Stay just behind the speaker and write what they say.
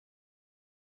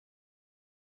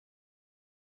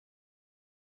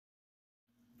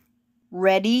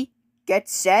Ready, get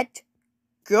set,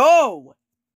 go!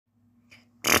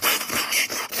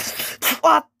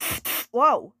 What?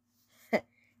 Whoa!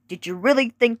 Did you really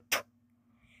think?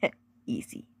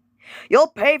 Easy. You'll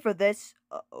pay for this.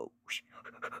 Uh-oh.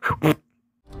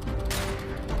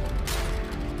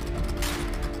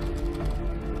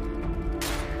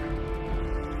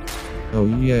 Oh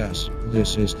yes,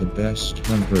 this is the best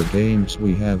Hunger Games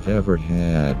we have ever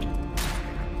had.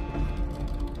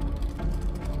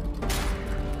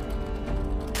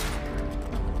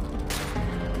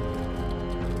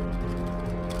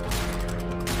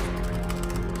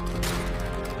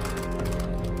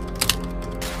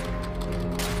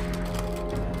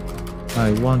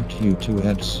 I want you to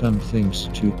add something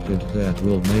stupid that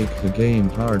will make the game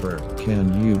harder.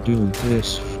 Can you do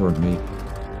this for me?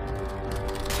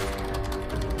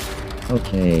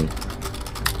 Okay.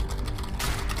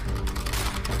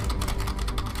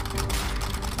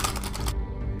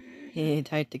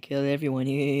 Time to kill everyone.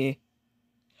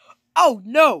 Oh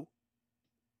no!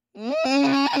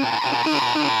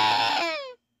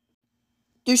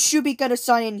 There should be got a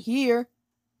sign in here.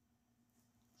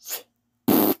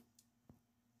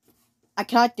 I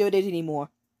can't do it anymore.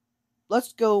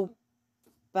 Let's go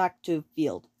back to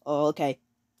field. Oh, okay.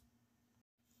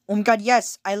 Oh my god,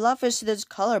 yes, I love this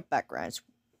color backgrounds.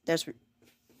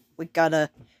 We got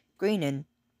a green and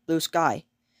blue sky.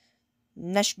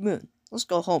 Next moon. Let's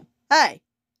go home. Hey!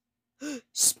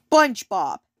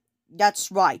 SpongeBob!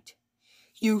 That's right.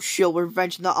 You shall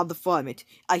revenge not on the vomit.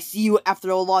 I see you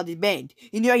after a long demand.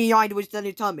 You know you mind what's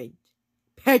coming.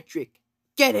 Patrick,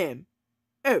 get him.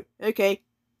 Oh, okay.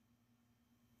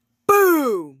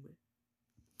 Boom!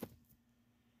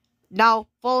 Now,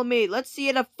 follow me. Let's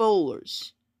see the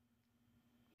folders.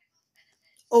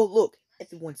 Oh, look.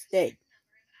 Everyone's dead.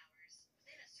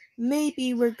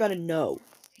 Maybe we're gonna know.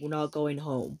 We're not going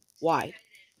home. Why?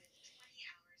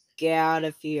 Get out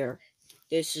of here.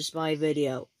 This is my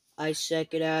video. I said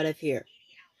get out of here.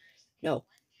 No.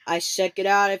 I said get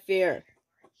out of here.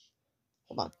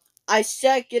 Hold on. I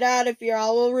said get out of here. I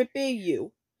will repeat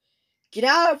you. Get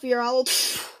out of here. I will...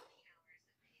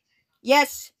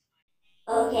 Yes.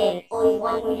 Okay, only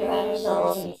one winter under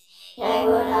souls. Can I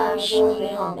go to Sheila's way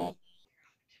home then?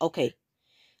 Okay.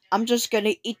 I'm just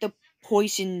gonna eat the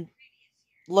poison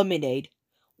lemonade.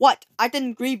 What? I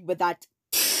didn't agree with that.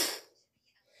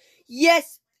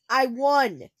 Yes, I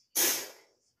won.